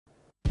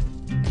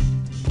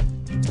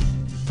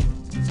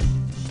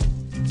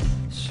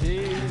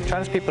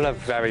Trans people are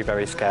very,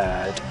 very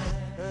scared.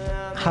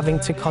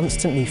 Having to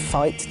constantly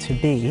fight to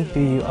be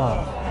who you are.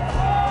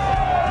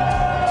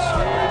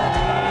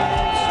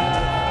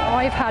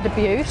 I've had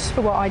abuse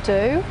for what I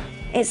do.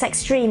 It's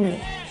extremely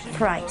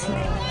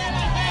frightening.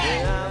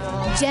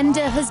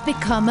 Gender has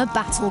become a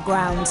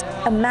battleground.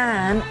 A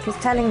man who's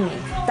telling me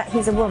that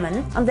he's a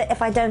woman and that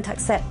if I don't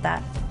accept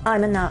that,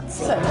 I'm a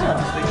Nazi.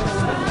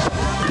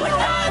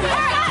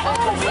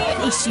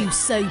 An issue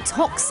so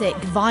toxic,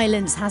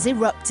 violence has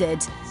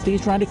erupted.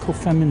 These radical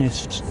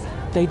feminists,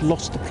 they'd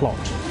lost the plot.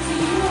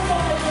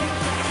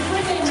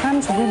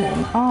 Trans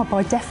women are,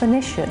 by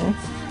definition,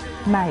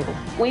 male.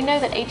 We know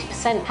that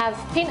 80% have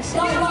penises.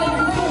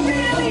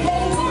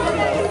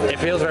 It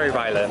feels very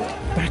violent.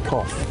 Back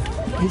off.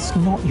 It's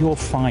not your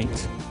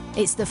fight.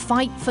 It's the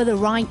fight for the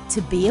right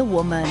to be a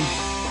woman.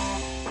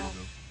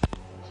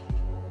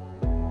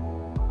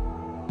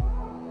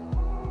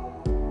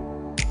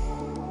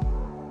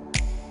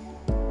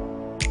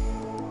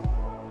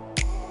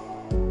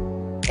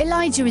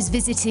 Elijah is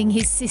visiting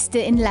his sister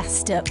in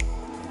Leicester,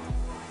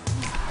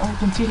 Oh,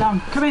 been too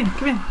long. Come in,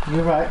 come in.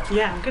 You're right.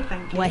 Yeah, I'm good,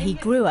 thank you. where he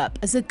grew up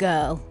as a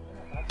girl.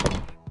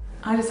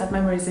 I just have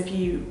memories of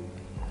you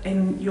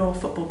in your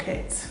football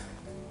kit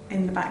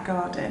in the back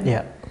garden.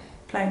 Yeah.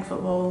 Playing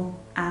football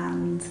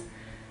and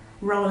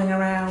rolling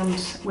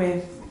around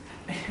with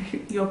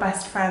your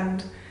best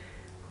friend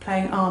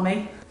playing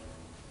army.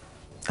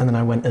 And then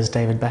I went as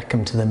David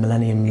Beckham to the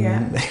Millennium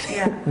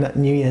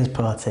New Year's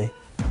party.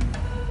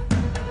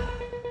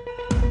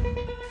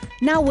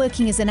 Now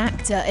working as an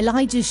actor,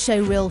 Elijah's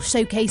showreel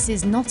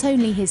showcases not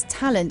only his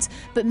talent,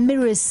 but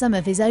mirrors some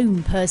of his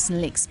own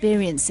personal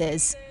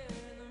experiences.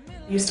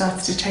 You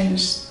started to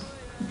change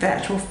the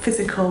actual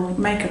physical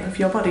makeup of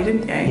your body,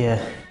 didn't you?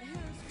 Yeah. You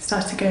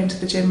started to go into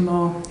the gym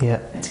more. Yeah.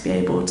 To be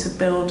able to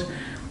build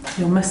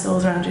your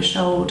muscles around your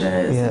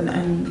shoulders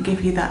and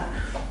give you that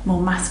more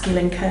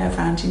masculine curve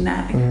around your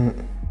neck.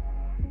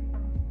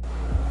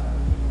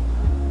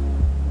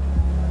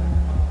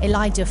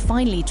 Elijah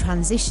finally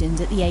transitioned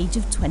at the age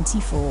of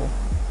 24.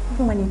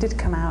 Even when you did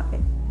come out,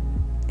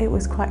 it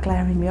was quite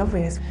glaringly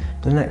obvious.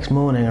 The next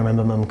morning I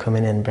remember Mum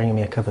coming in, bringing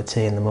me a cup of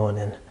tea in the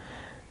morning,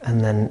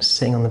 and then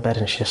sitting on the bed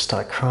and she just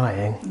started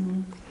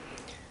crying.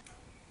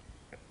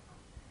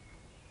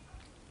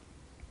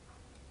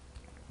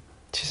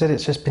 She said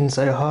it's just been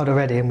so hard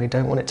already and we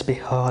don't want it to be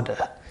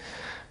harder.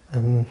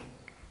 And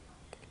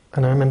I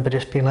remember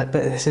just being like,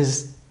 but this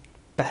is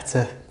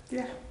better.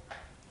 Yeah.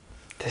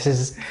 This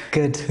is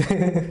good,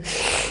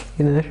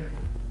 you know?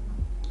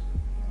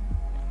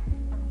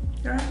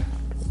 You're right.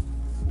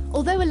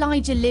 Although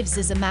Elijah lives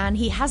as a man,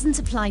 he hasn't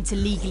applied to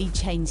legally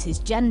change his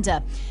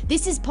gender.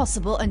 This is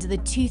possible under the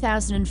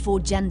 2004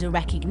 Gender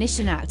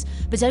Recognition Act,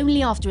 but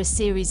only after a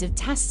series of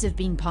tests have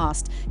been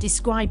passed,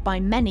 described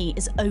by many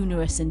as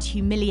onerous and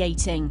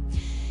humiliating.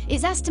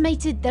 It's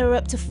estimated there are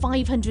up to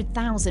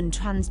 500,000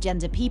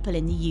 transgender people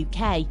in the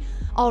UK.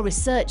 Our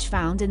research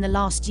found in the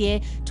last year,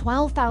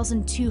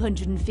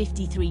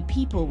 12,253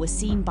 people were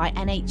seen by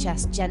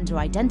NHS gender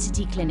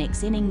identity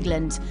clinics in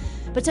England.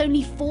 But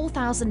only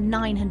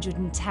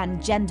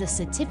 4,910 gender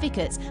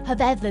certificates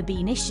have ever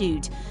been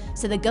issued.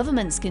 So the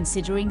government's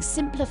considering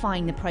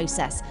simplifying the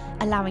process,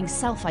 allowing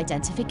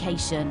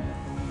self-identification.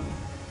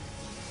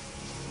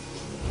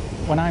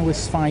 When I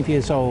was 5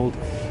 years old,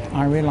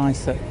 I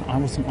realised that I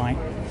wasn't like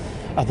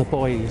other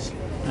boys,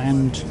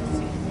 and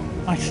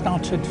I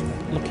started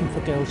looking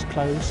for girls'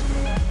 clothes.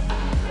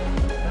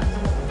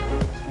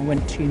 I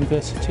went to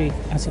university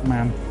as a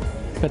man,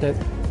 but at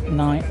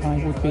night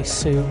I would be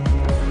Sue.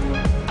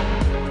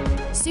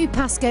 Sue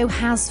Pascoe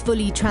has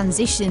fully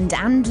transitioned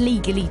and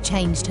legally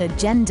changed her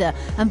gender,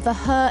 and for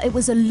her it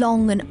was a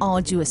long and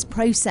arduous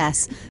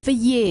process. For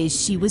years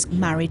she was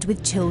married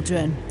with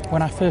children.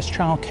 When our first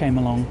child came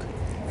along,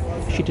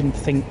 she didn't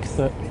think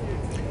that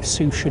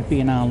Sue should be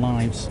in our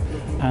lives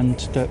and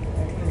that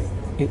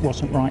it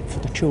wasn't right for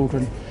the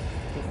children.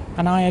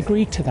 And I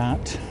agreed to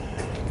that,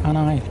 and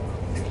I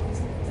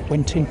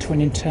went into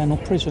an internal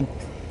prison.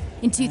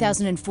 In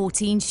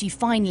 2014, she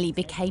finally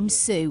became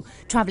Sue,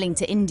 travelling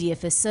to India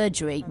for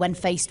surgery when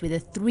faced with a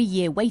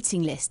 3-year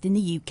waiting list in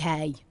the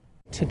UK.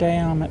 Today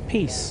I'm at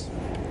peace,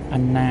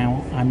 and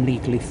now I'm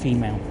legally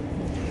female.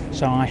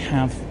 So I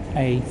have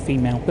a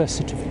female birth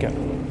certificate.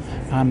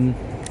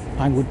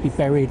 I would be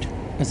buried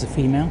as a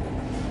female,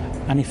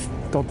 and if,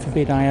 God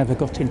forbid, I ever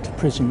got into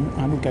prison,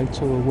 I would go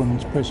to a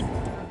women's prison.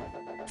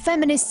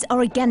 Feminists are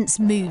against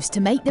moves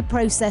to make the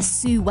process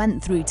Sue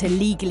went through to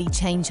legally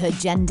change her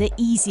gender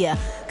easier,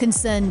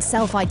 concerned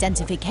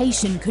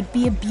self-identification could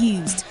be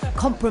abused,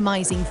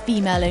 compromising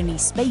female-only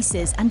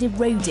spaces and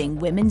eroding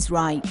women's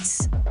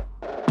rights.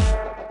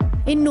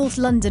 In North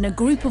London, a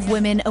group of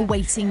women are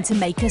waiting to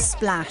make a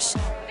splash.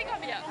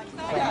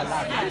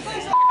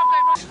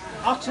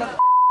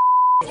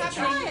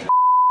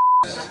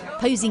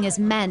 Posing as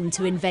men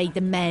to invade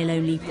the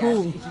male-only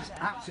pool.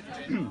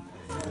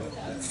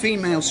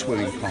 Female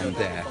swimming pond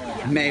there,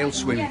 male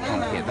swimming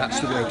pond here. That's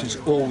the way it has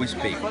always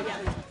been.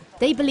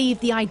 They believe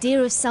the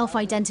idea of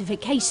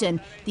self-identification,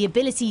 the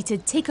ability to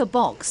tick a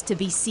box to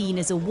be seen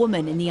as a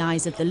woman in the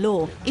eyes of the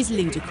law, is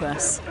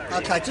ludicrous.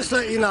 OK, just to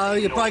let you know,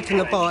 you're breaking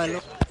the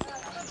bylaw.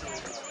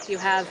 You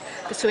have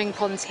the swimming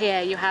ponds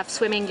here, you have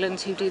Swim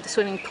England who do the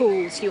swimming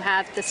pools, you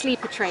have the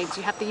sleeper trades,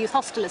 you have the Youth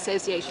Hostel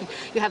Association,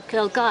 you have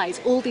Girl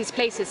Guides. All these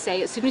places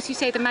say, as soon as you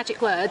say the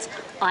magic words,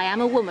 I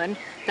am a woman,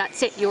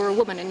 that's it, you're a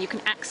woman, and you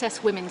can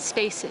access women's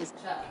spaces.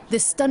 The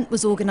stunt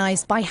was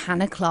organised by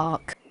Hannah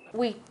Clark.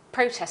 We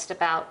protest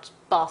about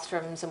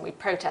bathrooms and we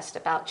protest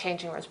about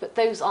changing rooms, but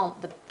those aren't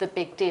the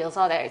big deals,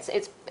 are there?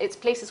 It's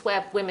places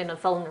where women are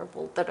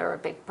vulnerable that are a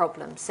big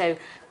problem. So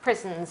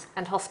prisons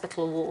and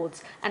hospital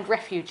wards and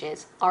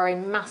refuges are a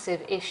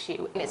massive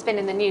issue. It's been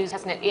in the news,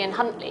 hasn't it? Ian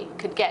Huntley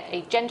could get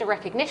a gender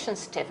recognition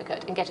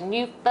certificate and get a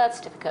new birth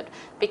certificate,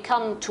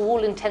 become to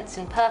all intents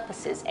and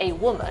purposes a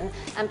woman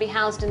and be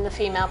housed in the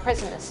female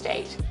prison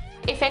estate.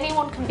 If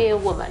anyone can be a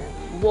woman,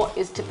 what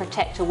is to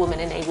protect a woman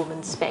in a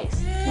woman's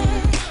space?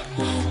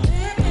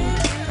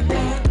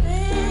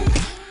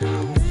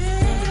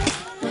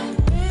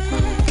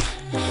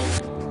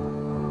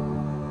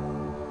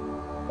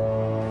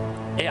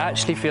 It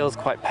actually feels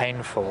quite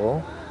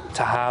painful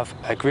to have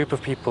a group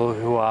of people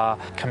who are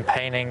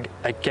campaigning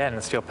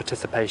against your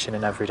participation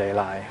in everyday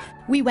life.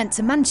 We went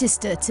to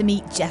Manchester to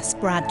meet Jess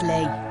Bradley.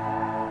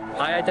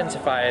 I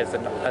identify as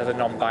a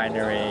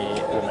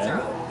non-binary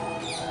woman.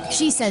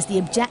 She says the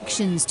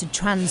objections to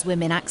trans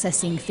women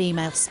accessing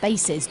female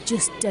spaces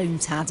just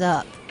don't add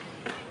up.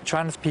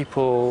 Trans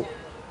people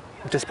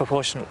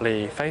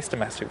disproportionately face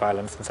domestic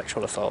violence and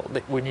sexual assault.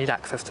 We need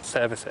access to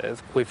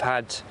services. We've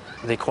had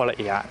the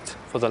Equality Act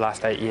for the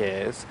last 8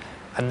 years,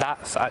 and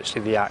that's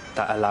actually the act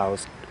that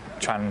allows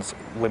trans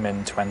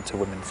women to enter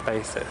women's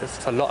spaces.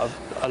 It's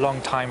a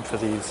long time for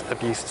these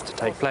abuses to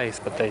take place,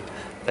 but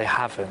they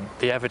haven't.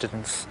 The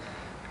evidence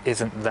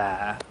isn't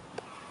there.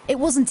 It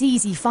wasn't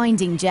easy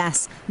finding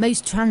Jess.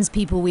 Most trans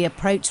people we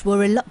approached were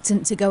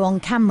reluctant to go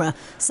on camera,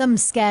 some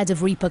scared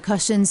of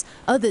repercussions,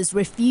 others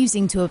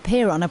refusing to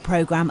appear on a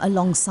programme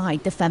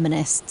alongside the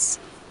feminists.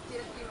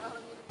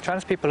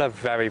 Trans people are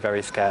very,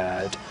 very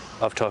scared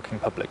of talking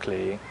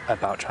publicly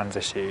about trans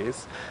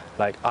issues.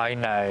 Like, I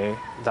know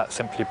that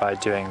simply by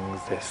doing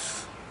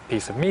this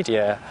piece of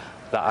media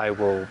that I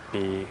will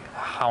be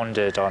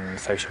hounded on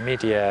social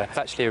media. It's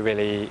actually a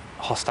really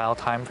hostile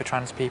time for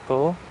trans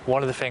people.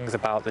 One of the things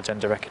about the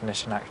Gender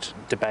Recognition Act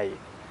debate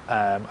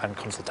and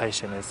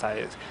consultation is that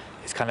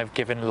it's kind of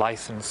given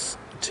licence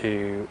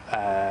to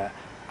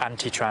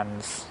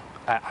anti-trans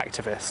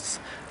activists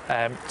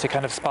to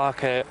kind of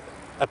spark a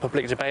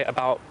public debate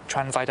about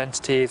trans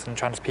identities and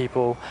trans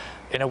people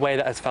in a way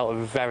that has felt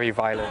very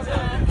violent.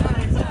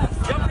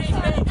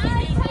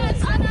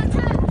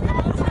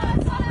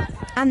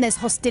 And there's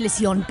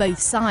hostility on both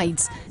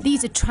sides.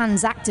 These are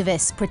trans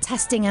activists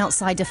protesting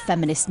outside a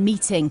feminist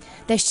meeting.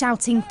 They're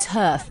shouting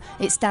TERF.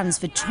 It stands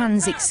for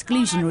Trans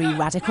Exclusionary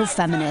Radical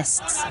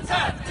Feminists.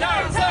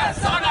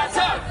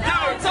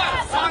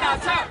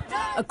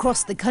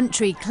 Across the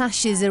country,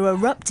 clashes are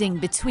erupting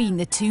between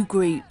the two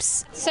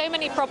groups. So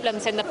many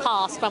problems in the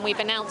past when we've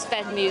announced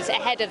venues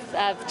ahead of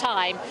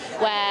time,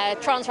 where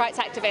trans rights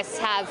activists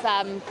have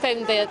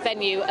phoned the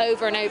venue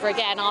over and over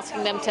again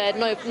asking them to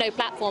no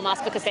platform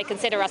us because they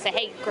consider us a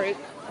hate group.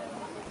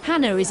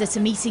 Hannah is at a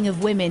meeting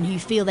of women who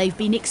feel they've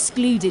been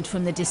excluded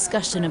from the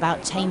discussion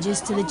about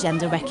changes to the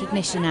Gender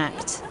Recognition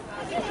Act.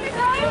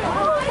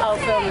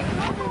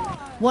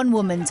 One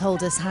woman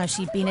told us how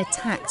she'd been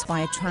attacked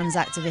by a trans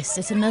activist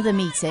at another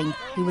meeting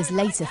who was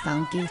later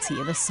found guilty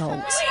of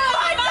assault.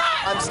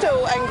 I'm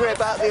still angry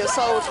about the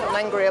assault and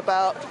angry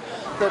about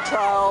the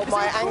trial.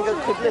 My anger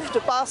could lift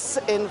a bus.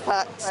 In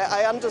fact,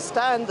 I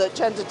understand that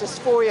gender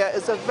dysphoria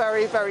is a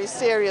very, very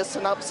serious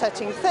and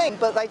upsetting thing,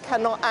 but they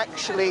cannot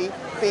actually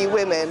be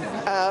women.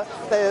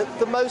 The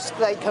most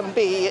they can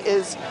be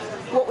is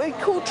what we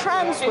call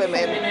trans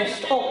women.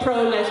 Feminist or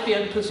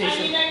pro-lesbian position.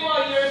 And you know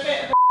what, you're a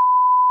bit of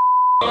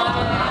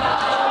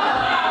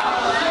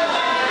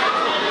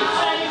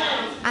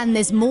And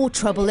there's more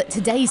trouble at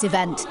today's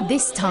event,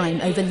 this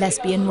time over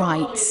lesbian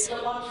rights.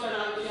 You're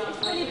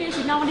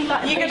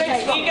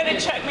gonna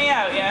check me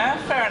out, yeah?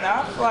 Fair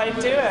enough. Like,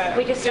 do it.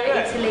 We just want you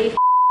to leave.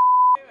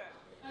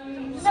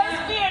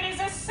 Lesbian is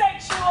a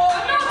sexual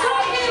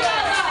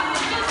orientation.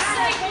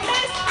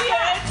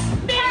 Lesbian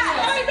means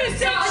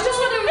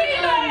homosexual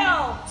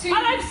female.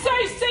 And I'm so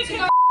sick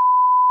of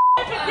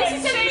This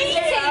is a meeting,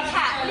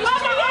 Kat.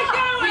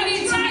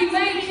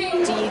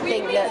 Do you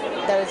think that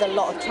there is a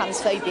lot of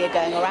transphobia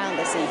going around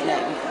this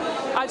evening?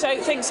 I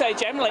don't think so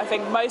generally. I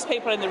think most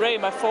people in the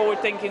room are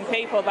forward-thinking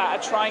people that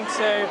are trying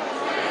to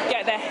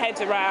get their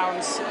heads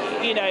around,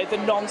 you know, the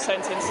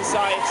nonsense in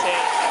society.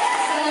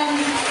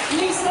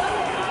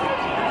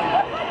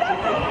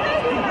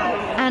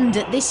 And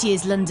at this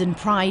year's London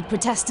Pride,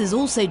 protesters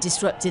also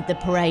disrupted the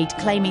parade,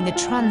 claiming the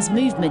trans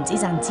movement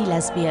is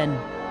anti-lesbian.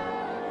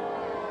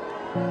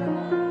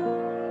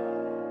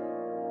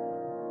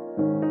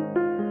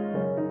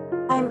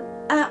 I'm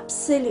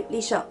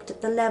absolutely shocked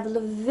at the level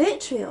of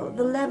vitriol,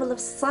 the level of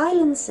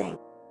silencing.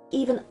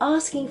 even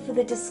asking for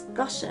the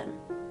discussion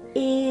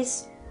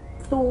is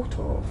thought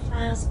of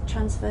as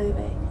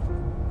transphobic.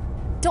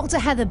 Dr.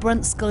 Heather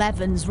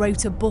Brunskill-Evans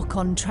wrote a book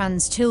on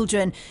trans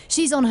children.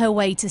 She's on her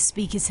way to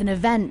speak at an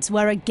event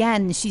where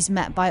again she's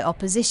met by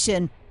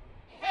opposition.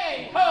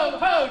 Hey, ho,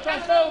 ho,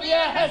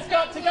 transphobia has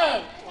got to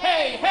go!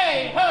 Hey,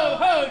 hey, ho,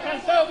 ho,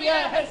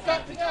 transphobia has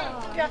got to go!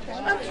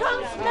 And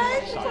trans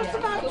men? What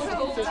about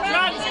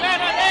trans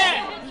men are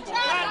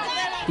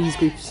there! These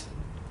groups,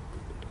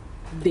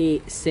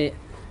 they sit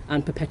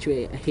and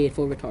perpetuate a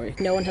hateful rhetoric.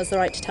 No one has the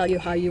right to tell you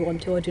how you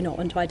want to or do not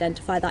want to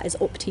identify. That is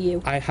up to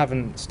you. I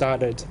haven't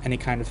started any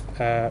kind of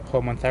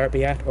hormone therapy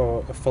yet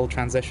or a full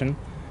transition,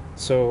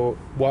 so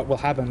what will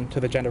happen to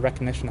the Gender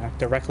Recognition Act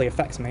directly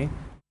affects me.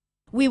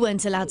 We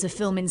weren't allowed to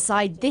film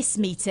inside this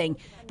meeting,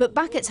 but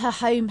back at her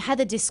home,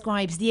 Heather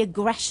describes the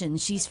aggression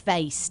she's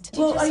faced.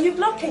 Well, are you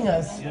blocking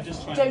us?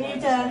 Don't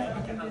you dare.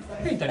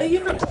 Are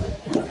you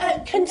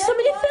can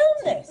somebody film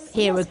this?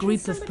 Here, a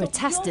group of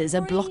protesters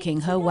are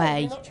blocking her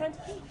way.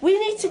 We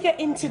need to get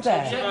into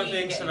there.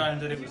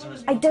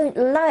 I don't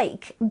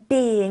like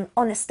being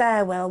on a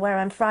stairwell where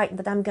I'm frightened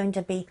that I'm going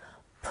to be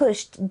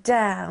pushed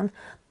down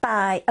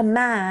by a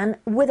man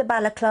with a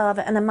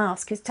balaclava and a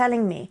mask who's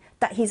telling me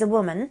that he's a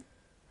woman,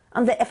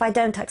 and that if I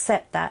don't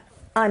accept that,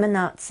 I'm a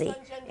Nazi.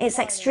 It's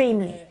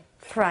extremely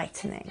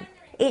frightening.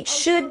 It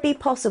should be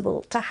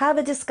possible to have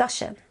a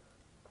discussion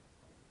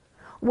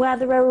where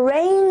there are a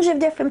range of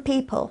different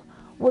people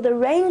with a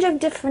range of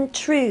different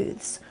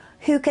truths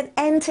who can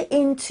enter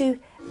into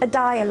a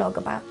dialogue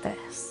about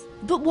this.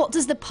 But what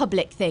does the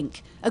public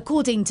think?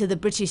 According to the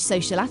British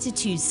Social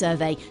Attitudes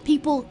Survey,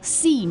 people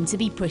seem to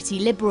be pretty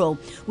liberal,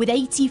 with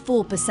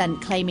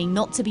 84% claiming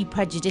not to be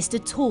prejudiced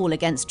at all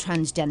against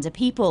transgender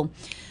people.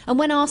 And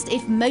when asked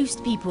if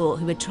most people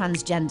who are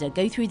transgender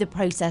go through the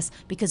process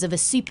because of a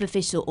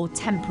superficial or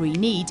temporary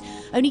need,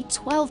 only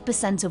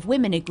 12% of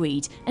women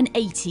agreed and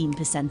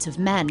 18% of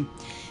men.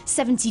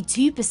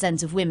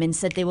 72% of women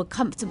said they were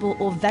comfortable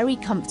or very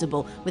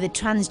comfortable with a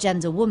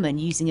transgender woman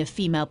using a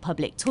female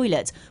public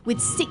toilet, with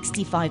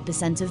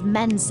 65% of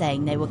men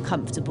saying they were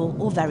comfortable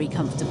or very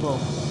comfortable.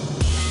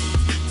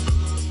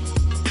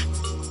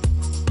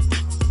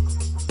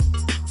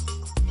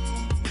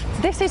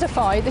 This is a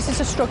fight, this is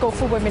a struggle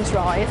for women's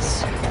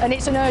rights, and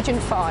it's an urgent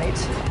fight.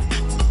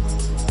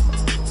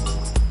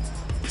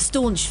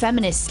 Staunch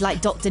feminists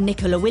like Dr.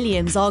 Nicola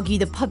Williams argue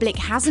the public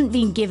hasn't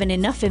been given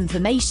enough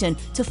information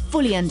to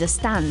fully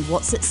understand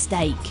what's at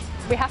stake.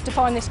 We have to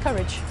find this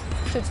courage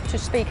to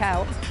speak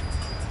out.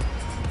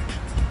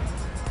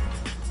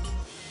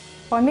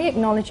 By me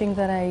acknowledging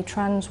that a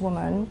trans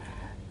woman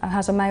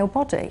has a male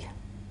body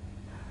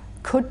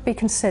could be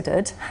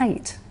considered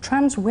hate.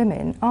 Trans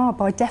women are,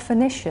 by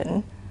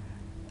definition,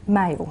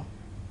 male.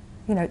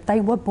 You know, they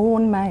were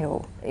born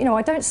male. You know,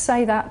 I don't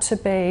say that to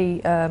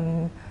be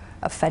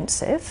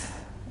offensive.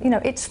 You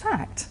know, it's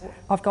fact.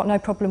 I've got no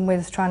problem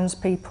with trans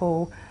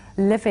people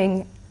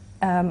living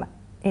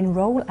in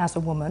role as a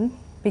woman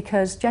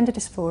because gender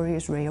dysphoria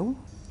is real.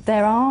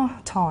 There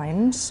are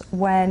times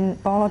when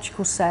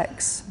biological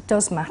sex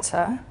does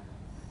matter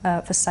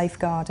for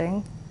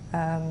safeguarding,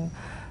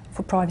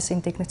 for privacy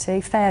and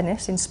dignity,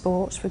 fairness in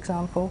sports, for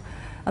example,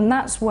 and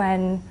that's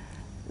when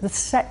the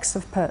sex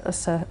of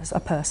a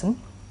person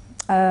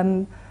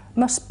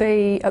must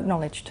be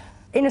acknowledged.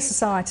 In a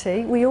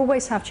society, we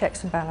always have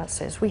checks and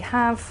balances.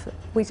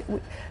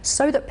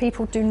 So that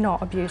people do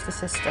not abuse the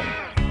system.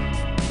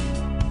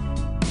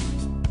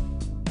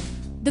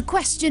 The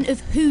question of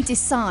who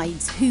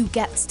decides who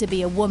gets to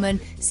be a woman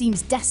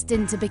seems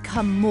destined to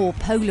become more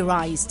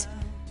polarised.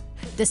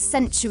 The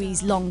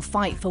centuries-long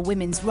fight for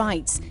women's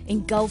rights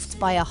engulfed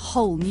by a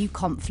whole new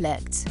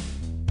conflict.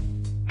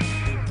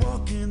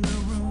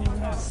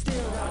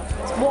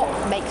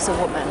 What makes a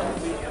woman?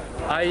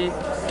 I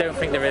don't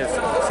think there is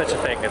such a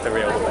thing as a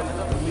real woman.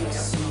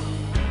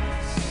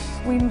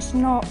 We must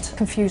not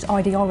confuse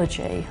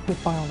ideology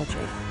with biology.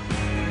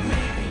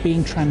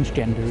 Being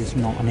transgender is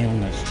not an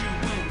illness.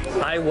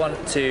 I want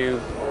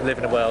to live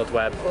in a world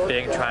where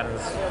being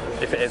trans,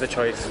 if it is a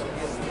choice,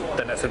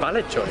 then it's a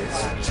valid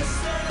choice.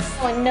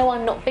 I know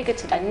I'm not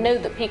bigoted. I know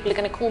that people are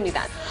going to call me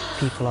that.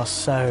 People are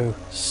so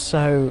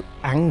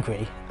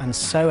angry and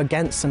so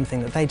against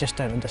something that they just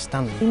don't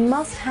understand. We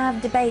must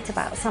have debate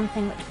about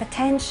something which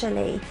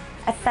potentially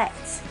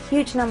affects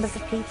huge numbers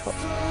of people.